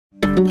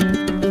Hey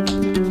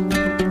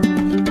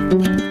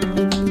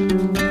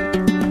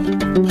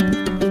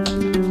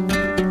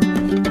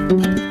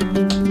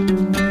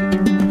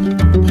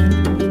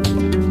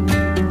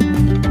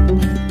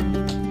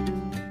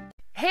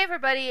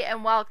everybody,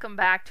 and welcome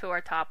back to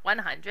our top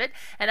 100,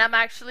 and I'm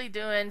actually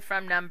doing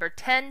from number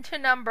 10 to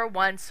number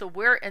 1, so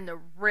we're in the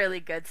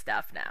really good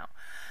stuff now.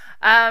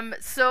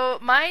 So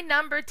my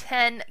number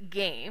 10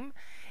 game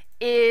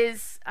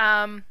is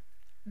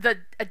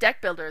a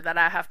deck builder that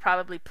I have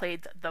probably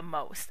played the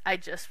most. I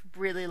just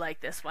really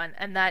like this one,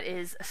 and that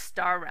is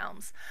Star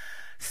Realms.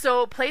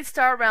 So played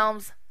Star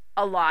Realms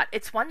a lot.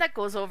 It's one that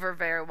goes over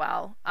very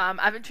well.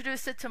 I've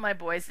introduced it to my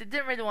boys. They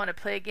didn't really want to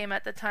play a game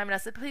at the time, and I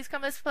said, please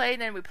come, let's play.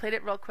 And then we played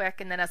it real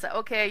quick, and then I said,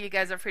 okay, you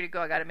guys are free to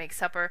go. I got to make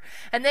supper.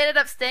 And they ended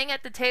up staying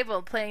at the table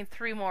and playing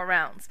 3 more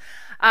rounds.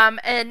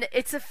 And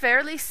it's a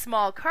fairly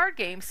small card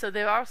game, so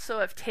they also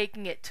have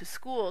taken it to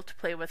school to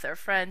play with their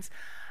friends,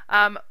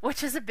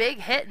 which is a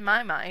big hit in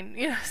my mind.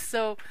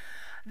 So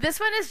this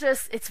one is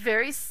just, it's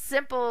very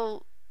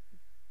simple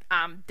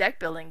deck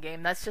building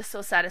game that's just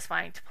so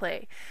satisfying to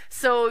play.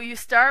 So you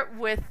start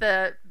with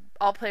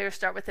all players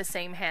start with the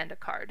same hand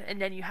of card,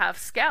 and then you have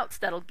scouts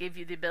that'll give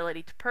you the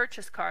ability to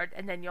purchase card,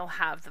 and then you'll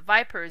have the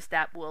vipers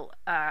that will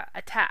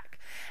attack.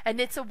 And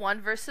it's a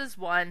 1 versus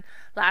 1,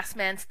 last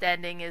man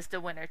standing is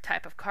the winner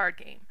type of card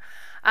game.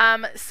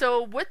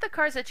 So with the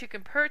cards that you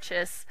can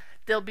purchase,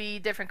 there'll be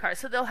different cards.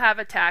 So they'll have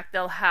attack,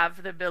 they'll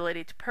have the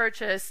ability to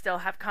purchase, they'll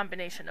have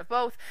combination of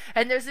both,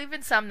 and there's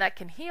even some that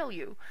can heal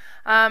you.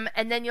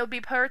 And then you'll be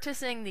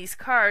purchasing these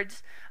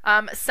cards.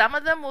 Some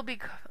of them will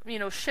be,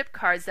 ship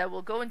cards that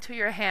will go into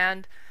your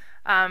hand.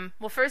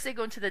 Well, first they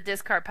go into the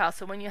discard pile,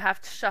 so when you have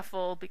to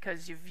shuffle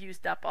because you've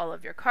used up all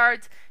of your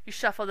cards, you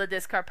shuffle the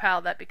discard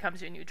pile, that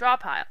becomes your new draw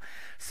pile.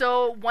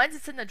 So once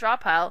it's in the draw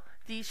pile,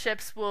 these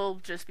ships will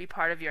just be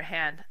part of your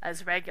hand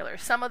as regular.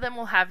 Some of them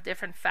will have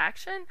different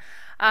faction,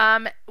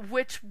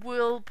 which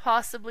will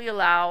possibly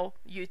allow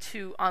you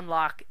to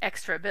unlock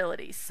extra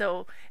abilities.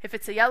 So if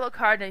it's a yellow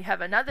card and you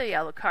have another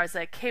yellow card, it's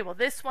like, okay, well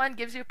this one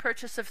gives you a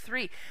purchase of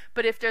 3,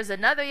 but if there's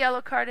another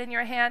yellow card in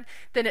your hand,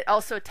 then it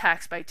also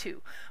attacks by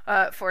 2,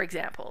 for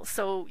example.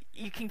 So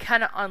you can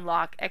kind of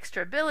unlock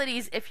extra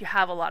abilities if you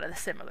have a lot of the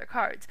similar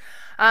cards.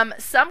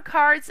 Some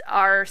cards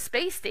are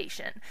Space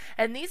Station,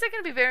 and these are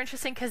going to be very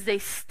interesting because they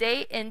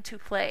stay into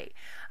play.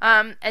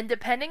 And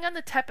depending on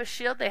the type of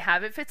shield they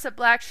have, if it's a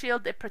black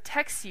shield, it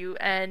protects you,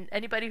 and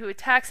anybody who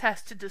attacks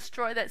has to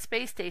destroy that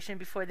space station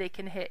before they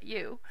can hit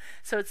you.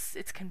 So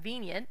it's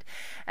convenient.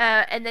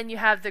 And then you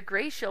have the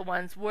gray shield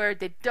ones where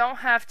they don't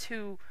have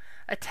to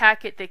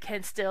attack it, they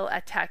can still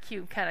attack you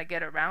and kind of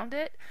get around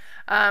it.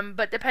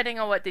 But depending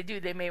on what they do,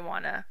 they may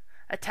want to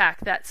attack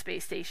that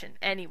space station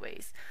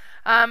anyways.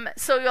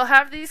 So you'll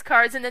have these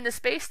cards, and then the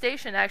space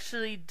station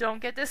actually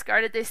don't get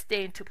discarded, they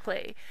stay into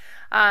play.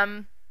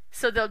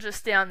 So they'll just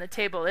stay on the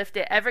table. If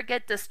they ever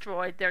get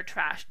destroyed, they're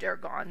trashed, they're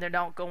gone, they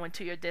don't go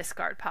into your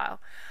discard pile.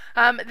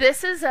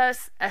 This is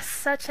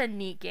such a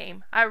neat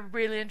game. I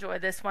really enjoy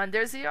this one.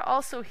 There's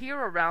also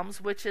Hero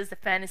Realms, which is the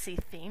fantasy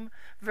theme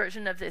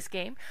version of this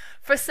game.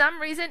 For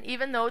some reason,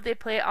 even though they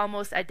play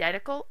almost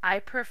identical, I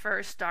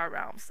prefer Star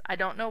Realms. I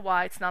don't know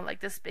why. It's not like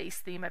the space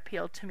theme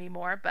appealed to me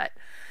more, but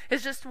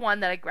it's just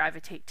one that I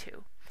gravitate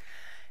to.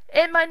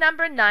 In my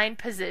number 9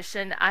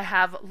 position, I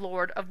have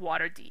Lord of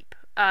Waterdeep.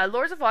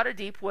 Lords of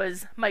Waterdeep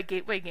was my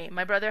gateway game.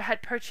 My brother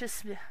had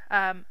purchased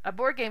a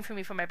board game for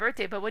me for my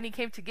birthday, but when he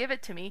came to give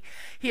it to me,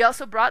 he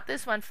also brought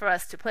this one for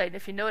us to play. And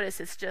if you notice,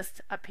 it's just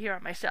up here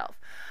on my shelf.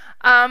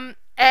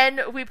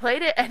 And we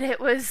played it, and it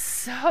was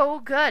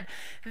so good.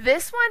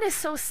 This one is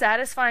so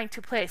satisfying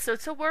to play. So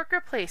it's a worker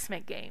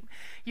placement game.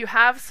 You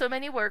have so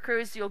many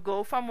workers, you'll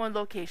go from one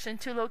location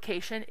to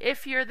location.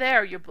 If you're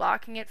there, you're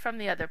blocking it from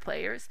the other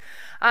players.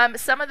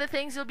 Some of the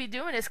things you'll be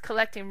doing is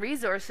collecting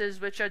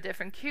resources, which are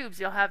different cubes.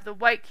 You'll have the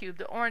white cube,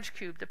 the orange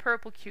cube, the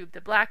purple cube,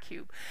 the black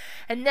cube.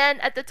 And then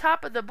at the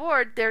top of the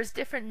board, there's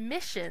different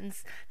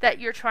missions that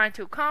you're trying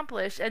to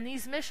accomplish, and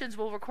these missions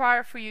will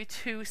require for you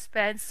to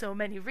spend so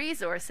many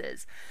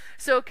resources.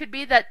 So it could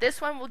be that this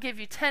one will give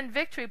you 10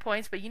 victory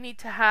points, but you need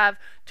to have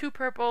 2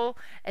 purple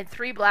and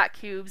 3 black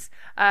cubes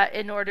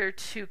in order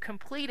to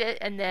complete it,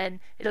 and then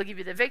it'll give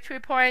you the victory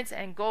points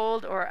and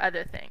gold or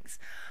other things.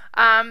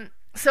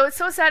 So it's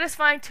so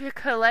satisfying to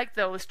collect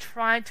those,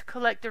 trying to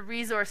collect the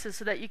resources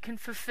so that you can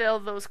fulfill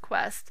those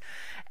quests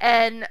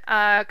and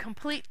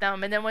complete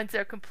them. And then once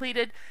they're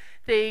completed,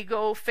 they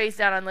go face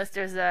down unless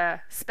there's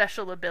a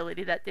special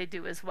ability that they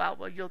do as well,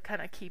 where you'll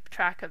kind of keep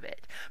track of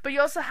it. But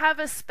you also have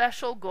a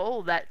special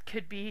goal that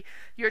could be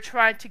you're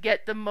trying to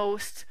get the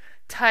most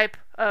type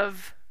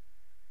of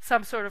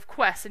some sort of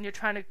quest, and you're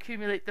trying to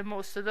accumulate the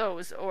most of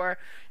those, or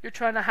you're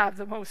trying to have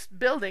the most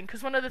building,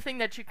 because one of the things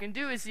that you can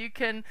do is you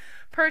can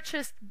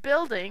purchase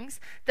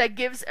buildings that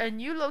gives a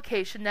new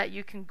location that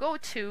you can go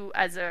to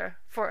as a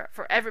for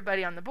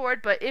everybody on the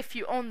board. But if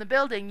you own the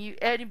building,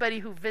 anybody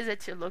who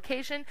visits your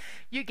location,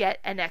 you get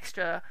an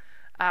extra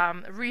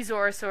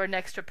resource or an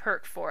extra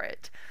perk for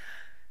it.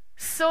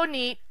 So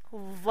neat.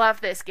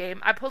 love this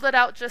game. I pulled it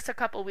out just a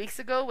couple weeks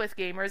ago with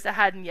gamers that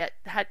hadn't yet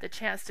had the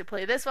chance to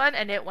play this one,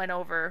 and it went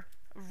over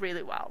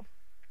really well.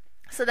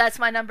 So that's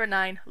my number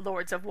 9,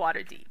 Lords of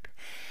Waterdeep.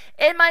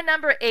 In my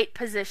number 8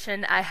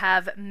 position, I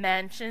have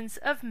Mansions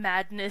of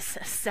Madness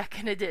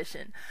 2nd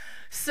Edition.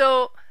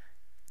 So,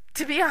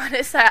 to be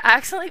honest, I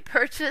accidentally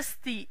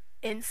purchased the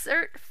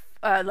insert,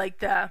 the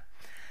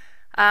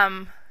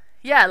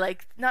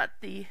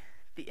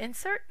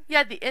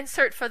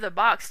insert for the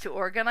box to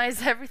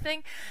organize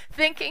everything,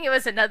 thinking it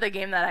was another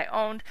game that I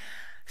owned.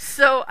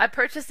 So I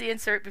purchased the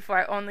insert before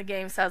I owned the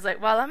game, so I was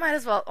like, well, I might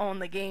as well own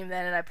the game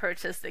then, and I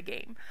purchased the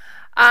game.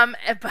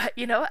 But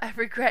I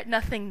regret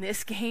nothing.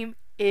 This game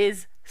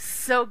is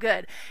so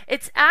good.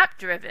 It's app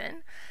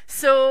driven.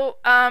 So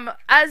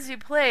as you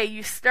play,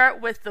 you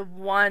start with the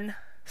one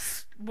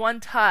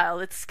tile.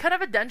 It's kind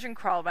of a dungeon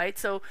crawl, right?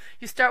 So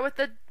you start with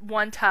the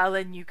one tile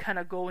and you kind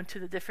of go into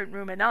the different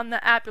room, and on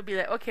the app you'll be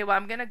like, okay, well,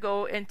 I'm gonna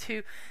go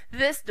into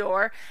this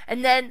door,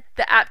 and then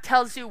the app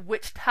tells you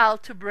which tile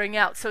to bring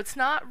out. So it's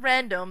not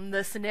random.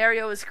 The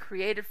scenario is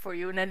created for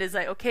you, and then it's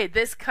like, okay,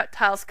 this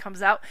tiles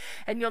comes out,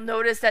 and you'll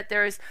notice that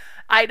there's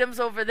items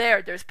over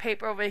there's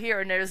paper over here,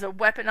 and there's a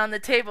weapon on the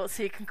table,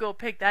 so you can go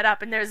pick that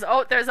up, and there's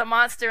a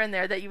monster in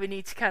there that you would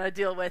need to kind of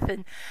deal with.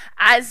 And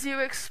as you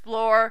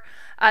explore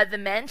the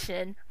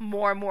mansion,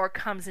 more and more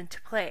comes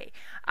into play,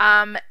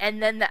 and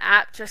then the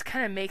app just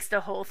kind of makes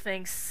the whole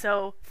thing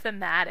so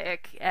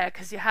thematic,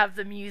 because you have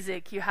the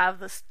music, you have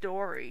the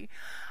story.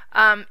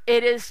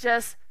 It is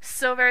just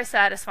so very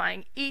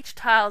satisfying. Each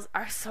tiles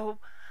are so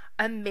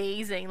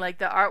amazing. Like,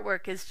 the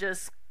artwork is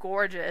just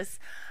gorgeous,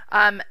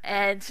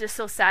 and just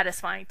so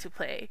satisfying to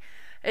play.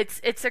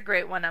 It's a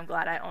great one. I'm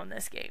glad I own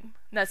this game.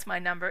 That's my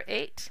number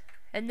 8.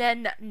 And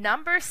then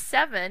number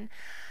 7,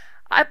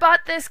 I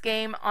bought this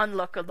game on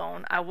look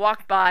alone. I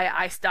walked by,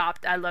 I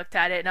stopped, I looked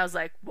at it, and I was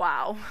like,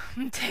 wow,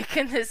 I'm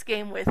taking this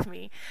game with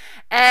me.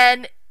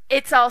 And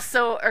it's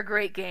also a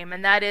great game,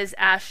 and that is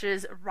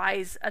Ashes: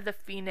 Rise of the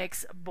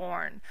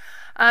Phoenixborn.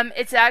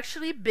 It's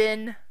actually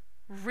been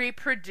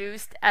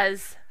reproduced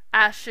as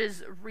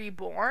Ashes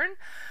Reborn,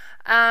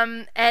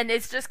 and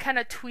it's just kind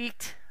of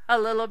tweaked a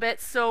little bit.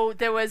 So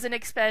there was an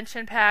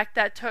expansion pack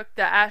that took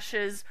the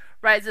Ashes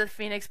Rise of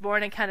the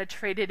Phoenixborn and kind of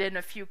traded in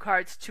a few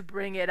cards to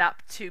bring it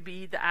up to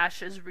be the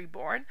Ashes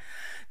Reborn.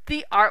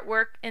 The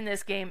artwork in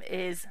this game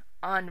is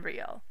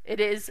unreal. It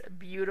is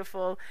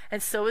beautiful,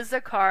 and so is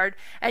the card.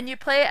 And you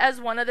play as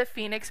one of the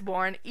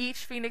Phoenixborn.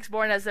 Each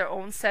Phoenixborn has their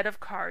own set of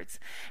cards,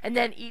 and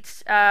then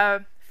each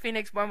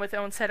Phoenixborn with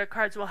their own set of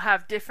cards will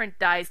have different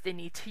dice they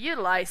need to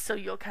utilize, so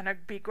you'll kind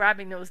of be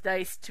grabbing those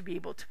dice to be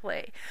able to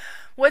play.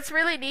 What's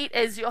really neat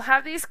is you'll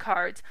have these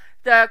cards.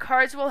 The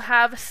cards will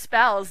have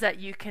spells that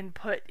you can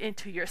put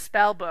into your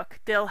spell book.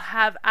 They'll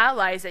have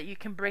allies that you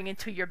can bring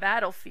into your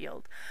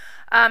battlefield.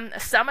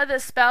 Some of the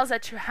spells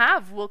that you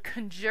have will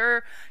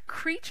conjure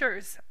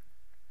creatures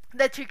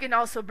that you can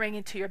also bring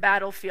into your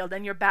battlefield,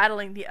 and you're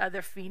battling the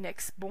other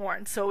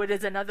Phoenixborn. So it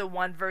is another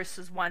 1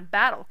 versus 1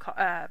 battle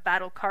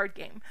card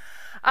game.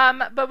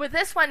 But with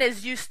this one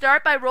is you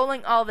start by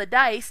rolling all the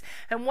dice,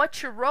 and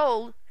what you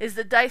roll is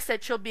the dice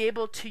that you'll be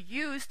able to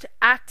use to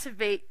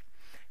activate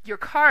your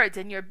cards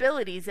and your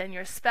abilities and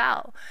your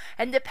spell.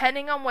 And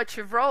depending on what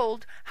you've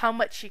rolled, how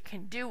much you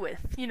can do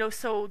with.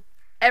 So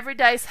every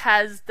dice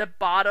has the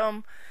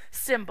bottom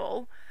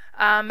symbol,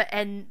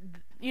 and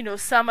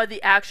some of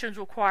the actions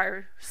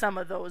require some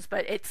of those,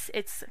 but it's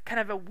kind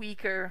of a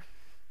weaker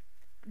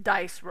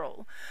dice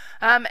roll.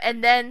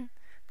 And then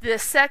the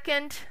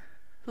second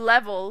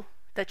level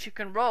that you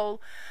can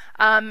roll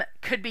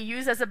could be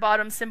used as a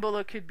bottom symbol,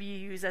 or could be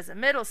used as a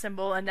middle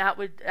symbol, and that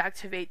would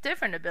activate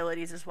different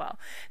abilities as well.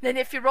 Then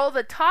if you roll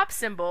the top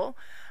symbol,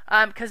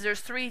 because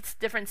there's 3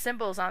 different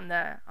symbols on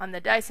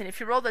the dice, and if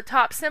you roll the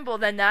top symbol,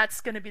 then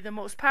that's going to be the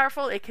most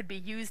powerful. It could be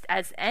used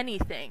as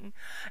anything.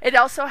 It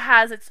also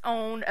has its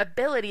own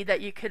ability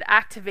that you could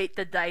activate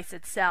the dice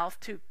itself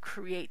to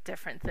create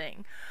different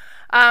things.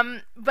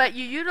 But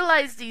you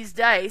utilize these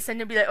dice, and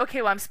you'll be like,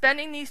 okay, well, I'm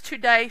spending these 2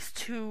 dice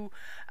to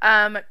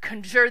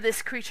conjure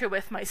this creature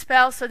with my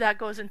spell, so that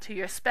goes into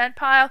your spend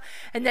pile.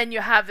 And then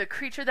you have the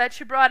creature that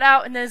you brought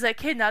out, and then it's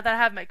like, hey, now that I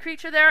have my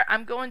creature there,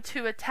 I'm going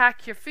to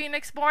attack your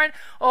Phoenixborn.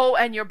 Oh,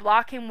 and you're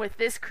blocking with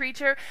this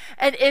creature,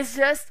 and it's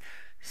just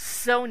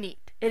so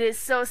neat. It is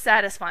so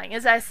satisfying.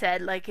 As I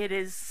said, like, it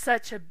is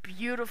such a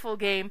beautiful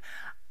game.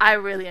 I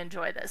really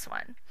enjoy this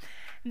one.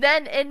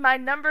 Then in my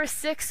number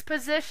 6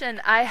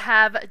 position, I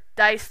have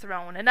Dice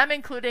Throne, and I'm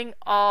including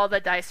all the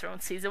Dice Throne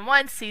Season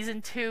 1,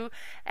 Season 2,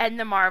 and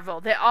the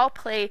Marvel. They all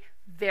play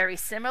very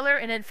similar,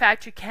 and in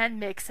fact you can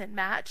mix and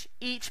match.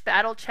 Each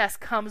battle chest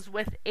comes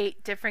with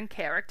 8 different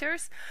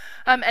characters,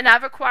 and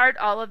I've acquired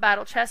all of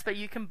battle chests, but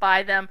you can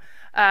buy them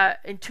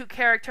in 2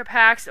 character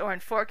packs or in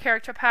 4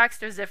 character packs.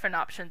 There's different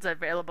options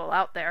available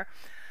out there.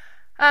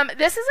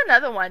 This is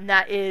another one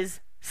that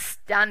is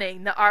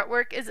stunning. The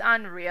artwork is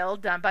unreal,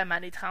 done by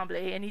Manny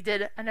Tremblay, and he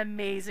did an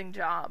amazing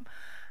job.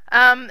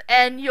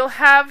 And you'll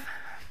have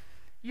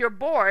your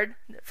board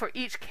for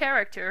each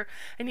character,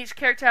 and each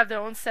character have their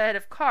own set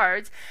of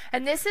cards.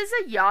 And this is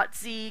a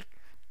Yahtzee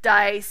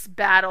dice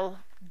battle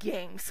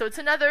game, so it's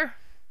another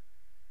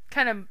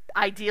kind of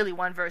ideally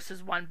 1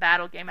 versus 1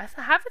 battle game. I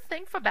have a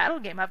thing for battle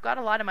game. I've got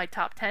a lot in my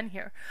top 10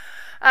 here.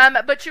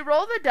 But you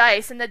roll the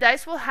dice, and the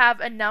dice will have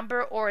a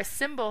number or a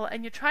symbol,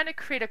 and you're trying to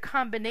create a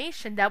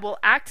combination that will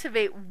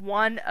activate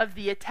one of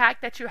the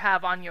attack that you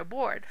have on your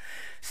board.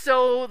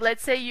 So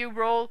let's say you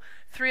roll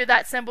 3 of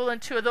that symbol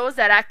and 2 of those,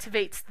 that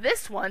activates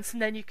this once,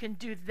 and then you can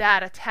do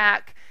that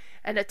attack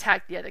and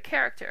attack the other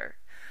character.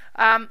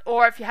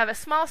 Or if you have a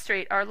small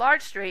straight or a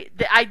large straight,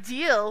 the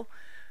ideal,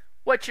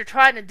 what you're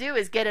trying to do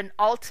is get an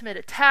ultimate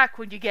attack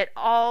when you get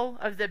all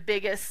of the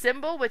biggest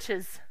symbol, which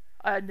is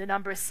the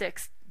number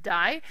 6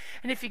 die.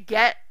 And if you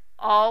get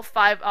all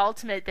 5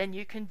 ultimate, then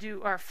you can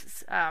do, or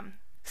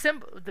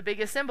symbol, the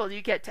biggest symbol,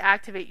 you get to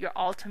activate your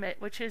ultimate,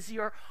 which is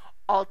your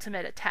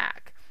ultimate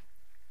attack.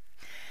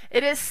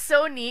 It is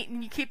so neat,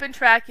 and you keep in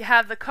track. You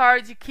have the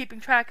cards, you're keeping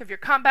track of your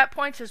combat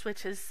points,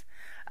 which is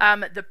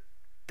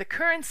the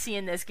currency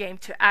in this game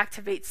to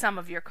activate some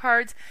of your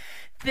cards.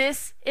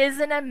 This is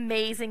an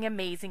amazing,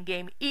 amazing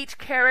game. Each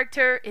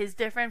character is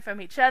different from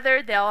each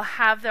other. They all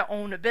have their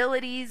own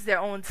abilities, their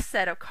own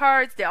set of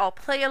cards. They all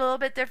play a little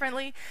bit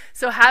differently.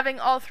 So having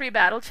all 3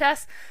 battle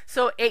chests,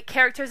 so 8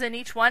 characters in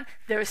each one,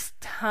 there's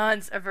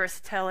tons of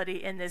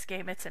versatility in this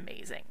game. It's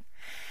amazing.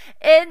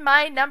 In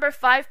my number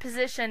 5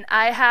 position,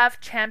 I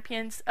have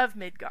Champions of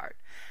Midgard.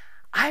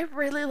 I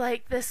really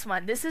like this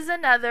one. This is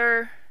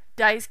another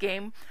dice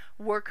game,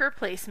 worker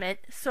placement.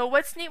 So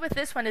what's neat with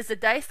this one is the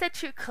dice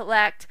that you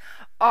collect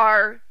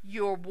are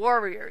your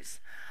warriors,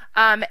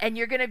 and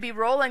you're going to be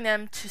rolling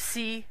them to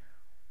see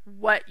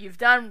what you've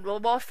done.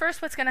 Well,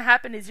 first what's going to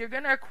happen is you're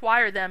going to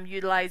acquire them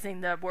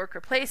utilizing the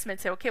worker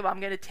placement. Say, okay, well, I'm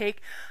going to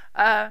take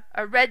a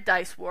red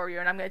dice warrior,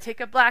 and I'm going to take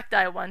a black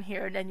die one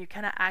here, and then you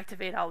kind of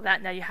activate all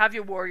that. Now you have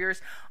your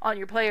warriors on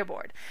your player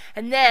board,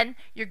 and then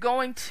you're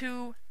going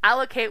to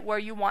allocate where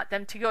you want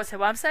them to go. Say,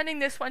 well, I'm sending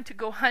this one to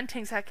go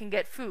hunting so I can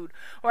get food,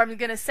 or I'm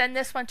going to send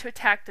this one to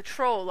attack the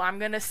troll, or I'm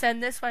going to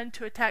send this one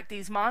to attack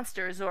these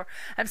monsters, or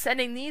I'm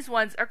sending these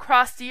ones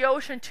across the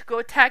ocean to go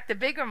attack the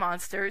bigger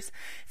monsters.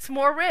 It's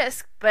more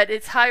risk, but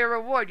it's higher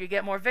reward. You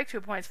get more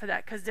victory points for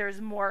that because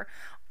there's more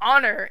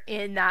honor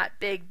in that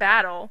big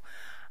battle.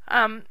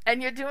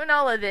 And you're doing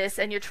all of this,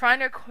 and you're trying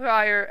to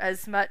acquire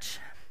as much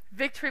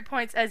victory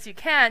points as you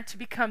can to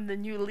become the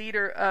new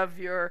leader of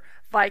your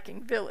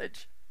Viking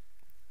village.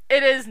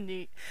 It is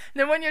neat.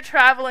 Then when you're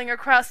traveling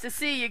across the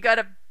sea, you got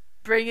to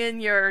bring in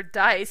your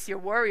dice, your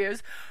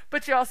warriors,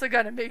 but you also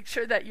got to make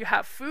sure that you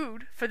have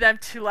food for them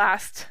to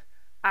last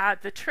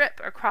the trip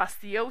across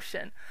the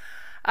ocean.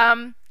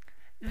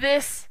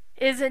 This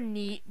is a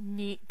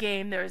neat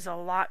game. There's a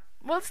lot.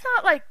 Well, it's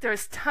not like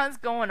there's tons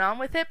going on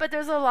with it, but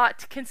there's a lot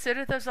to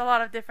consider. There's a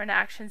lot of different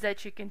actions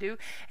that you can do.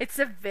 It's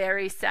a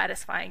very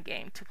satisfying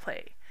game to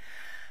play.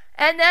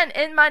 And then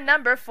in my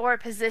number 4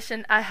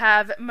 position, I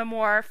have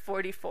Memoir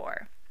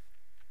 44.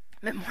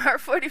 Memoir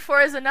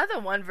 44 is another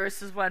 1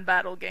 versus 1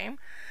 battle game.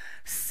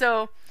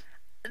 So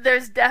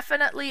there's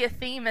definitely a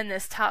theme in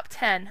this top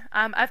 10.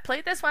 I've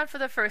played this one for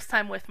the first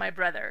time with my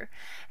brother.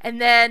 And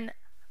then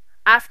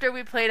after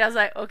we played, I was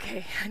like,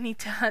 okay, I need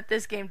to hunt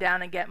this game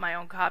down and get my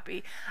own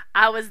copy.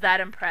 I was that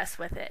impressed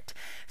with it.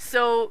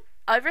 So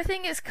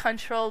everything is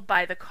controlled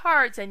by the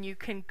cards, and you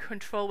can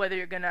control whether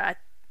you're going to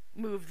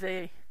move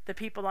the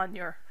people on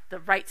the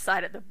right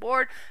side of the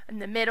board, in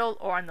the middle,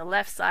 or on the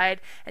left side,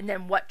 and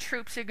then what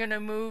troops you're going to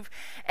move.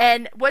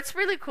 And what's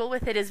really cool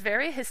with it is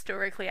very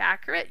historically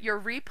accurate.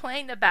 You're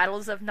replaying the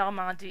battles of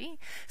Normandy,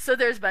 so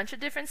there's a bunch of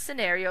different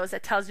scenarios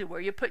that tells you where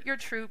you put your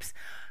troops,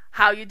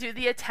 how you do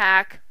the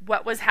attack,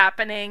 what was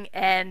happening,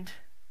 and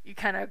you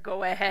kind of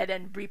go ahead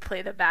and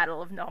replay the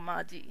Battle of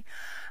Normandy.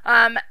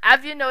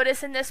 As you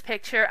notice in this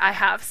picture, I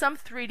have some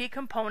 3D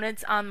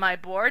components on my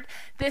board.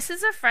 This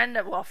is a friend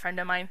of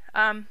mine.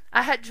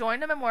 I had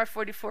joined a Memoir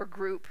 44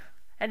 group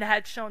and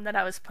had shown that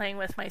I was playing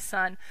with my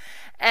son,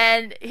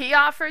 and he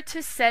offered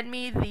to send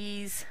me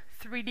these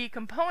 3D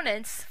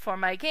components for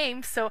my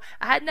game. So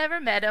I had never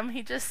met him.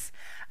 He just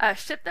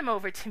shipped them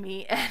over to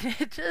me, and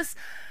it just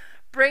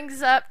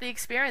brings up the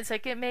experience.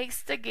 Like, it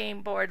makes the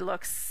game board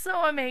look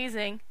so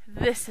amazing.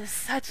 This is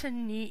such a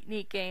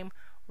neat game.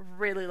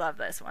 Really love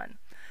this one.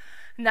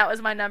 And that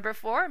was my number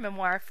 4,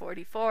 Memoir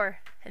 44.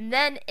 And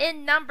then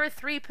in number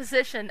 3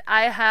 position,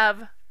 I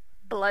have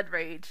Blood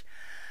Rage.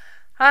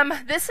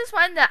 This is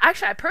one that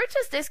actually I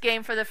purchased this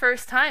game for the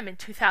first time in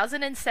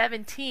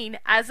 2017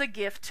 as a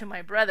gift to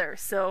my brother.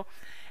 So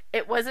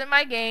it wasn't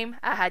my game.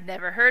 I had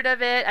never heard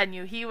of it. I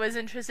knew he was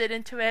interested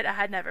into it. I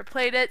had never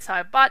played it, so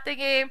I bought the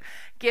game,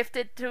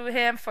 gifted it to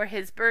him for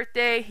his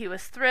birthday. He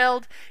was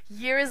thrilled.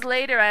 Years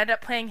later, I ended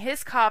up playing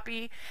his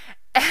copy,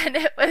 and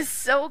it was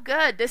so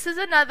good. This is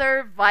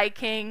another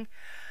Viking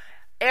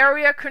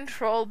area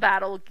control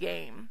battle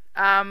game.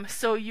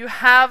 So you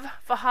have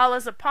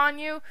Valhalla's upon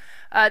you.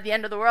 The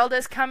end of the world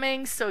is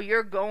coming, so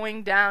you're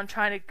going down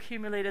trying to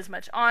accumulate as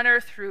much honor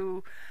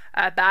through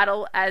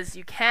battle as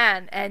you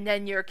can, and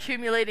then you're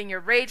accumulating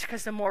your rage,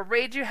 because the more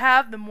rage you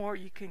have, the more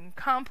you can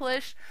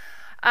accomplish.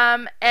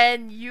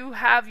 And you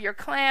have your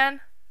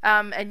clan,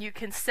 and you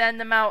can send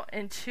them out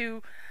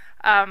into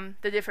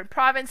the different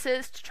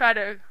provinces to try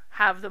to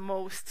have the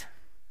most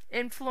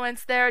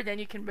influence there. Then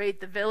you can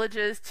raid the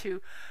villages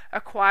to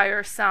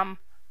acquire some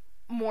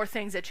more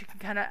things that you can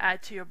kind of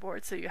add to your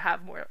board, so you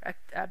have more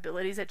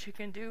abilities that you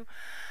can do.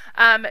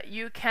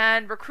 You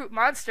can recruit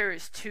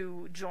monsters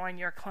to join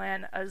your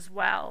clan as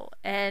well.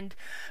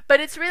 But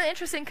it's really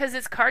interesting because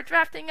it's card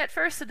drafting at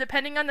first, so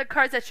depending on the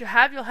cards that you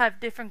have, you'll have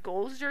different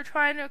goals you're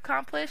trying to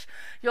accomplish.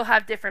 You'll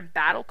have different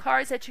battle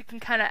cards that you can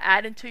kind of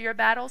add into your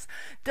battles.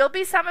 There'll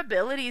be some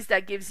abilities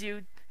that gives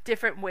you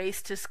different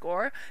ways to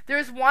score.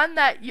 There's one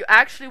that you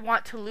actually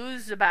want to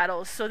lose the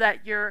battles so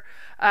that your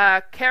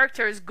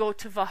characters go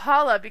to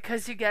Valhalla,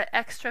 because you get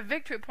extra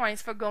victory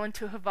points for going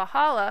to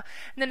Valhalla,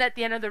 and then at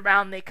the end of the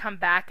round they come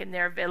back and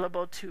they're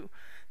available to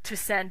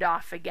send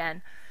off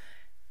again.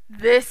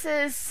 This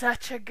is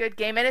such a good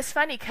game, and it's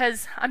funny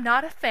because I'm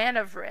not a fan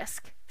of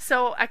Risk.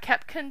 So I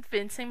kept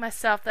convincing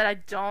myself that I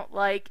don't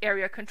like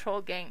area control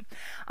game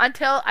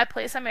until I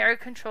play some area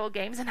control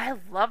games, and I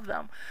love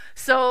them.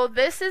 So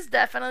this is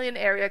definitely an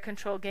area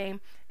control game.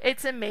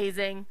 It's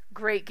amazing,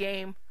 great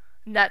game.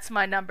 And that's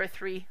my number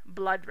 3,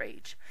 Blood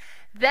Rage.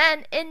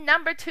 Then in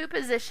number 2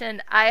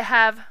 position, I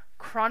have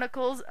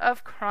Chronicles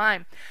of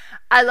Crime.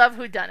 I love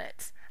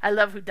whodunits. I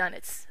love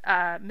whodunits,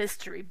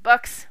 mystery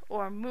books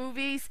or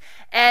movies,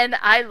 and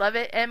I love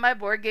it in my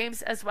board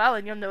games as well.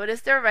 And you'll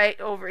notice they're right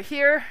over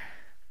here.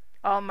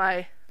 All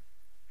my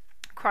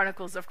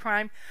Chronicles of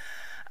Crime.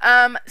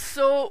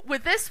 So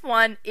with this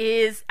one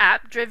is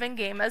app-driven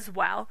game as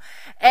well,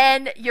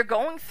 and you're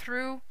going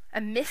through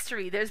a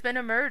mystery. There's been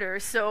a murder,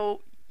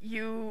 so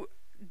you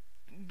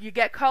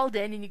get called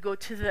in and you go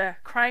to the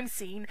crime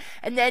scene,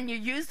 and then you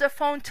use the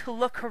phone to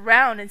look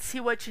around and see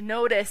what you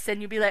notice,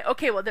 and you'll be like,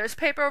 okay, well, there's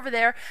paper over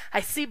there, I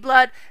see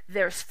blood,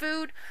 there's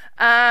food,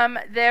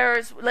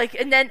 there's like,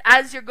 and then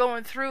as you're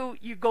going through,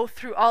 you go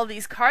through all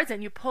these cards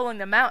and you're pulling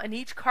them out, and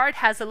each card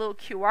has a little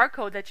QR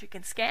code that you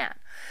can scan.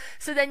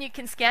 So then you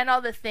can scan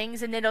all the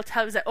things, and then it'll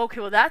tell you that, okay,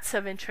 well, that's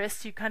of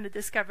interest. You kind of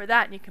discover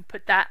that, and you can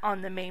put that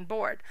on the main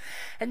board,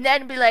 and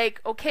then be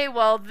like, okay,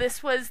 well,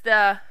 this was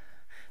the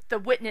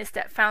witness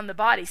that found the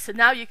body. So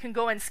now you can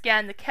go and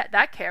scan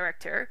that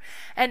character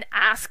and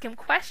ask him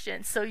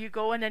questions. So you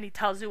go in and he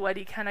tells you what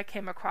he kind of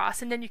came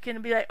across, and then you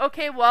can be like,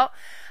 okay, well,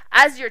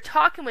 as you're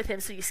talking with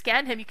him, so you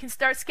scan him, you can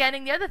start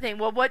scanning the other thing.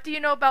 Well, what do you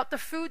know about the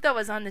food that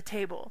was on the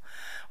table?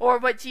 Or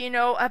what do you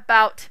know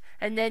about,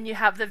 and then you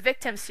have the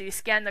victim, so you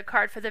scan the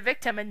card for the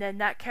victim, and then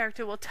that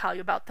character will tell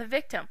you about the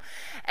victim.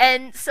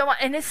 And so on.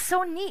 And it's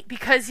so neat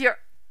because you're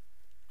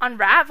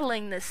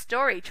unraveling this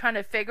story, trying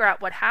to figure out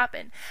what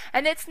happened.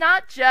 And it's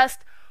not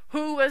just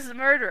who was the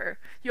murderer.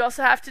 You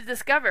also have to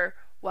discover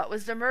what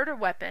was the murder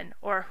weapon,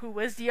 or who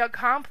was the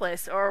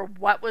accomplice, or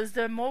what was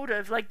the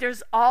motive. Like,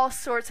 there's all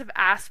sorts of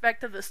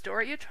aspects of the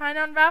story you're trying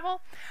to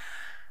unravel.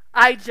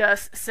 I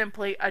just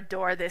simply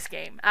adore this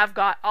game. I've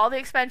got all the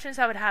expansions.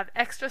 I would have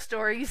extra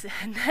stories,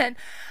 and then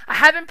I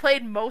haven't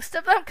played most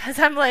of them because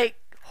I'm like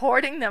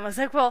hoarding them. I was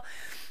like, well,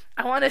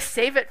 I want to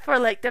save it for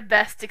like the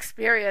best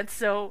experience.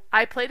 So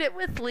I played it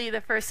with Lee the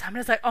first time, and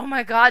I was like, oh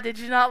my god, did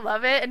you not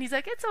love it? And he's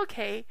like, it's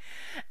okay.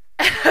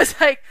 And I was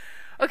like,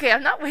 okay,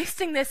 I'm not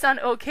wasting this on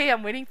okay.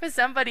 I'm waiting for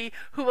somebody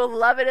who will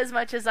love it as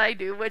much as I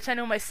do, which I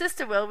know my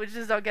sister will. We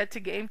just don't get to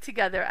game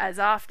together as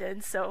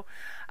often. So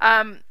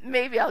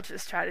maybe I'll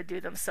just try to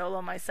do them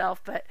solo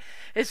myself. But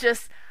it's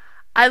just,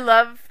 I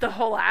love the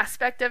whole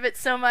aspect of it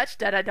so much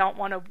that I don't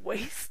want to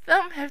waste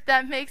them, if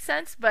that makes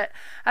sense. But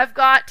I've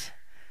got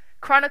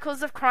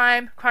Chronicles of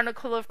Crime,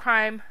 Chronicle of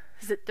Crime,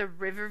 is it the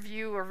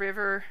Riverview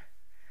or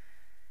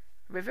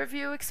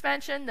Riverview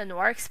expansion, the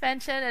Noir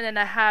expansion, and then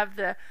I have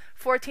the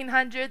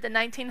 1400, the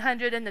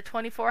 1900, and the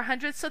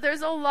 2400. So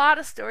there's a lot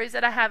of stories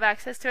that I have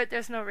access to it.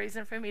 There's no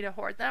reason for me to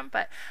hoard them,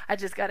 but I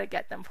just got to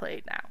get them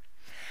played now.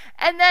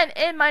 And then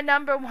in my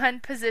number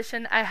 1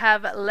 position, I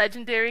have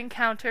Legendary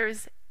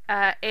Encounters,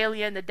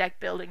 Alien, the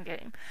deck building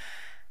game.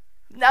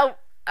 Now,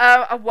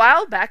 a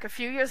while back, a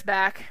few years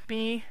back,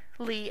 me,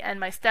 Lee, and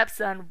my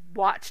stepson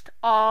watched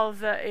all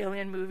the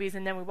Alien movies,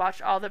 and then we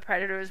watched all the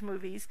Predators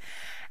movies,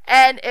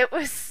 and it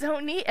was so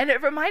neat. And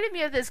it reminded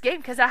me of this game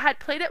because I had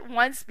played it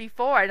once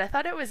before and I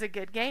thought it was a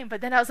good game,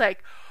 but then I was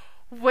like,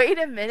 wait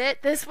a minute,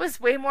 this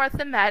was way more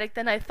thematic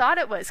than I thought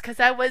it was, because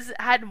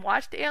hadn't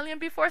watched Alien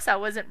before, so I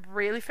wasn't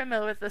really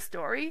familiar with the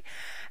story.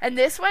 And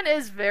this one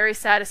is very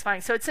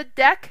satisfying. So it's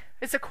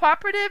a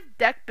cooperative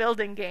deck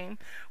building game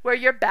where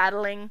you're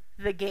battling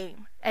the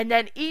game, and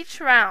then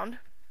each round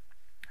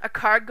a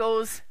card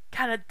goes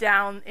kind of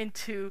down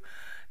into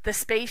the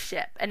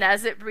spaceship, and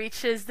as it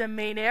reaches the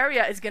main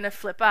area, it's going to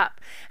flip up.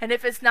 And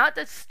if it's not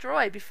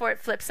destroyed before it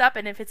flips up,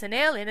 and if it's an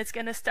alien, it's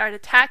going to start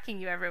attacking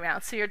you every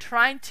round. So you're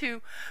trying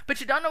to, but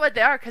you don't know what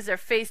they are because they're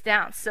face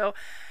down. So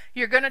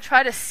you're going to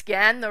try to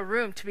scan the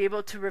room to be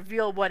able to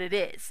reveal what it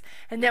is.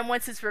 And then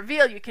once it's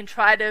revealed, you can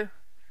try to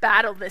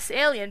battle this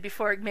alien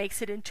before it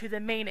makes it into the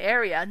main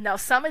area. Now,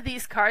 some of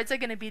these cards are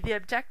going to be the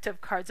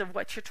objective cards of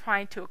what you're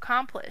trying to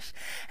accomplish.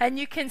 And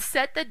you can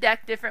set the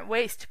deck different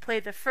ways to play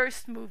the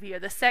first movie or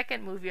the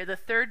second movie or the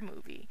third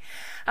movie.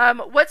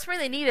 What's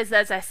really neat is,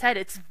 as I said,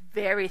 it's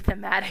very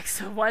thematic.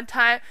 So one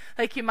time,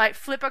 like, you might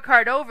flip a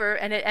card over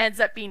and it ends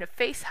up being a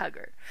face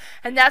hugger.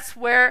 And that's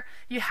where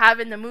you have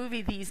in the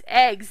movie these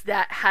eggs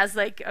that has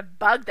like a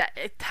bug that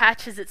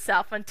attaches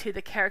itself onto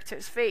the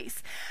character's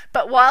face.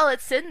 But while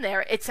it's in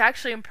there, it's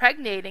actually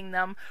impregnating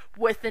them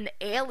with an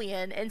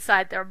alien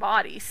inside their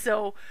body.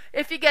 So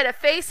if you get a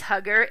face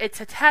hugger, it's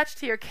attached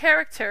to your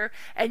character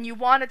and you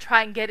want to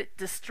try and get it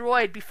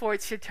destroyed before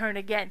it's your turn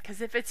again.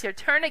 Because if it's your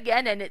turn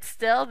again and it's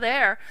still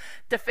there,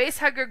 the face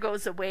hugger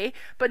goes away,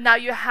 but now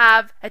you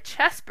have a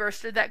chest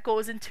burster that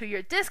goes into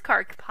your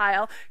discard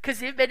pile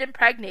because you've been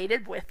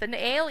impregnated with an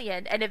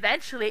alien, and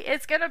eventually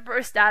it's going to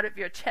burst out of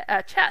your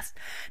chest.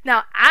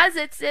 Now, as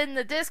it's in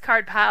the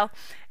discard pile,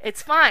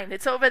 it's fine.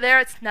 It's over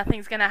there.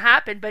 Nothing's going to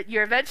happen, but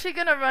you're eventually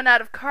going to run out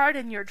of card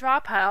in your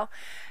draw pile.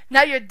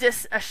 Now you're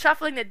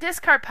shuffling the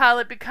discard pile.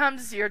 It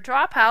becomes your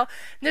draw pile.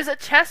 There's a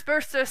chest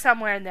burster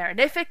somewhere in there, and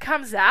if it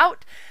comes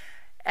out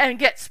and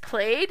gets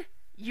played,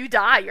 you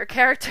die. Your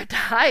character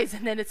dies,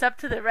 and then it's up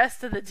to the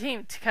rest of the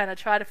team to kind of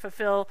try to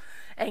fulfill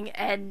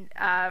and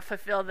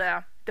fulfill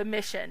the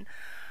mission.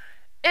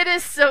 It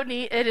is so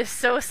neat. It is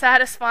so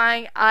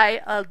satisfying.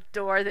 I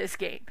adore this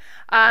game.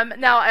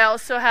 Now, I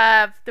also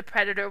have the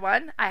Predator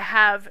one. I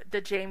have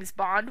the James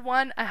Bond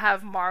one. I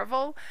have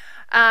Marvel.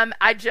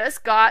 I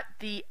just got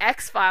the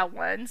X-File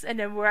ones, and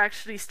then we're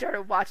actually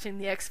started watching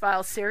the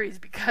X-Files series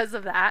because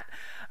of that.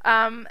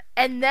 And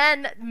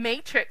then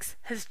Matrix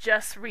has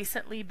just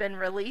recently been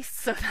released,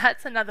 so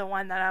that's another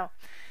one that I'll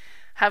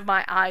have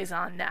my eyes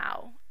on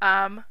now.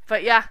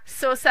 But yeah,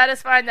 so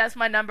satisfying. That's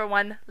my number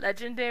one,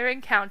 legendary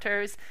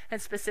encounters,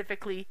 and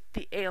specifically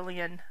the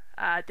alien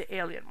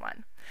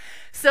one.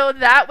 So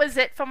that was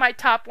it for my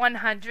top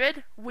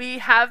 100. We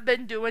have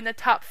been doing the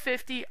top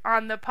 50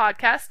 on the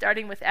podcast,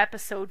 starting with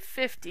episode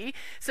 50.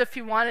 So if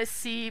you want to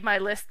see my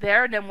list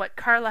there, and then what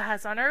Carla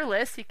has on her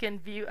list, you can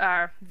you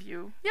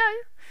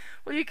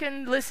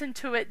can listen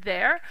to it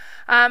there.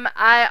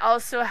 I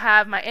also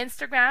have my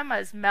Instagram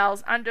as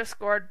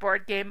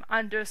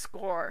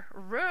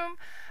Mel's_boardgame_room.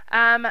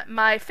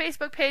 My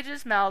Facebook page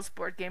is Mel's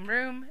Board Game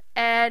Room,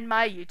 and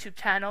my YouTube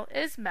channel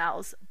is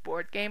Mel's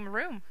Board Game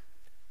Room.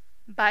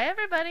 Bye,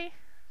 everybody.